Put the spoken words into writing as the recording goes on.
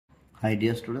Hi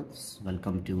dear students,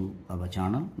 welcome to our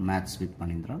channel Maths with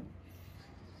Panindra.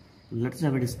 Let's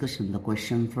have a discussion the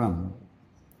question from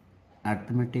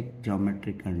arithmetic,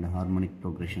 geometric and harmonic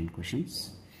progression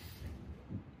questions.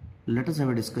 Let us have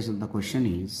a discussion. The question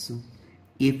is,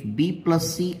 if b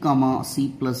plus c comma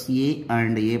c plus a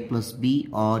and a plus b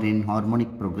are in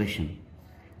harmonic progression,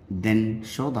 then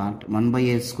show that 1 by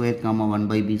a square comma 1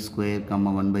 by b square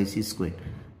comma 1 by c square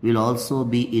will also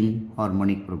be in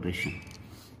harmonic progression.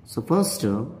 So first,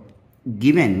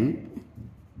 given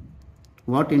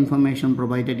what information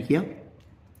provided here,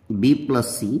 b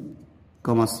plus c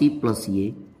comma c plus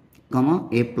a comma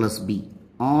a plus b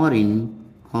are in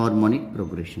harmonic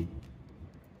progression.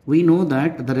 We know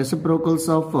that the reciprocals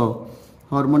of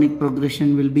harmonic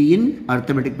progression will be in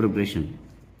arithmetic progression.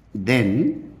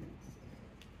 Then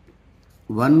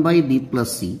 1 by b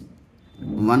plus c,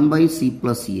 1 by c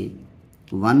plus a,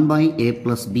 1 by a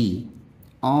plus b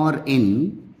are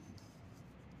in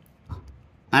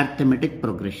arithmetic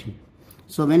progression.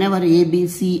 So whenever a, b,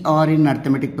 c are in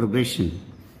arithmetic progression,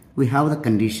 we have the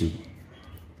condition.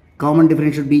 Common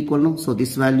difference should be equal, no? So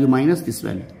this value minus this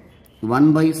value.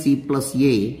 1 by c plus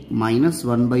a minus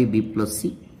 1 by b plus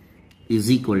c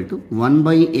is equal to 1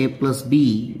 by a plus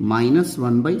b minus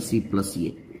 1 by c plus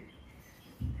a.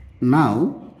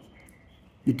 Now,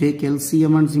 you take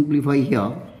LCM and simplify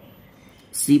here.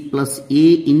 C plus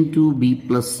a into b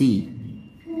plus c.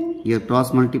 Here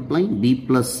cross multiplying b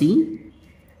plus c,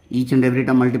 each and every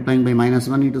time multiplying by minus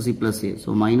 1 into c plus a.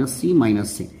 So minus c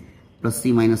plus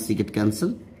c minus c get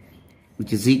cancelled,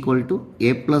 which is equal to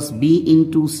a plus b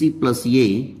into c plus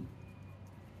a.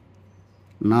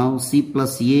 Now c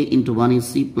plus a into 1 is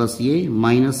c plus a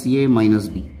minus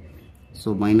b.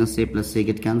 So minus a plus a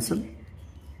get cancelled.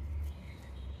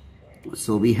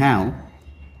 So we have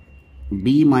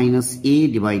b minus a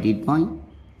divided by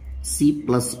c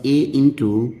plus a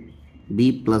into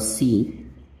b plus c,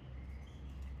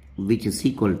 which is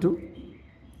equal to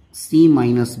c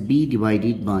minus b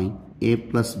divided by a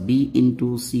plus b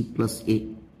into c plus a.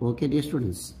 Okay, dear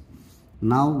students.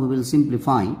 Now we will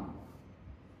simplify.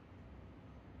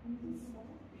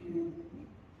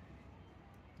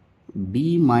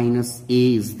 B minus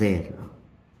a is there.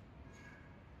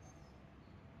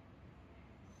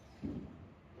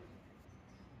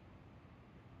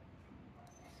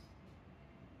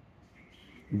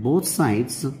 Both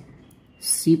sides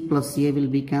c plus a will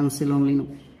be cancelled only, no?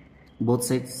 Both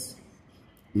sides.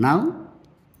 Now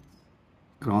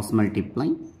cross multiply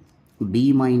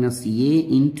b minus a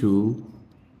into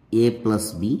a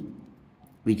plus b,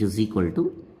 which is equal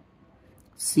to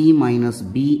c minus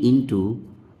b into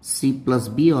c plus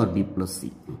b or b plus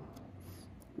c.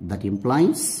 That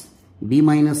implies b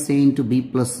minus a into b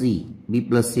plus c. B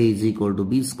plus a is equal to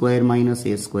b square minus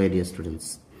a square, dear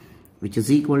students, which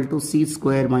is equal to c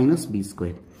square minus b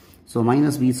square. So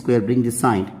minus b square, bring this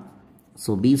side.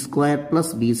 So b square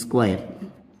plus b square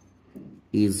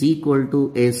is equal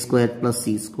to a square plus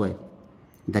c square.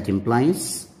 That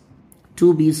implies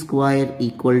 2b square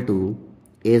equal to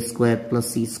a square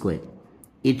plus c square.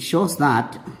 It shows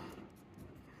that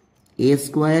a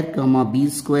square comma b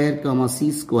square comma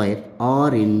c square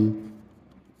are in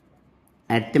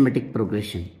arithmetic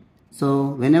progression. So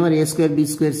whenever a square, b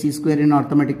square, c square in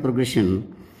arithmetic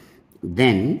progression,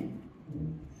 then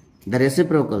the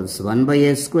reciprocals 1 by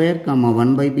a square comma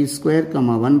 1 by b square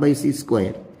comma 1 by c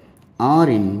square are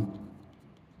in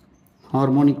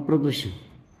harmonic progression.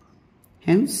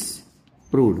 Hence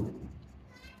proved.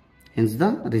 Hence the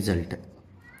result.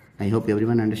 I hope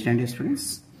everyone understand, your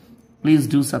students. Please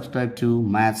do subscribe to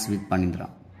Maths with Panindra.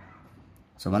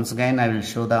 So once again I will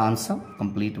show the answer,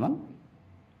 complete one.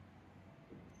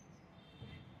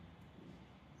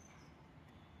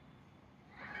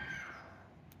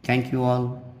 Thank you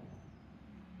all.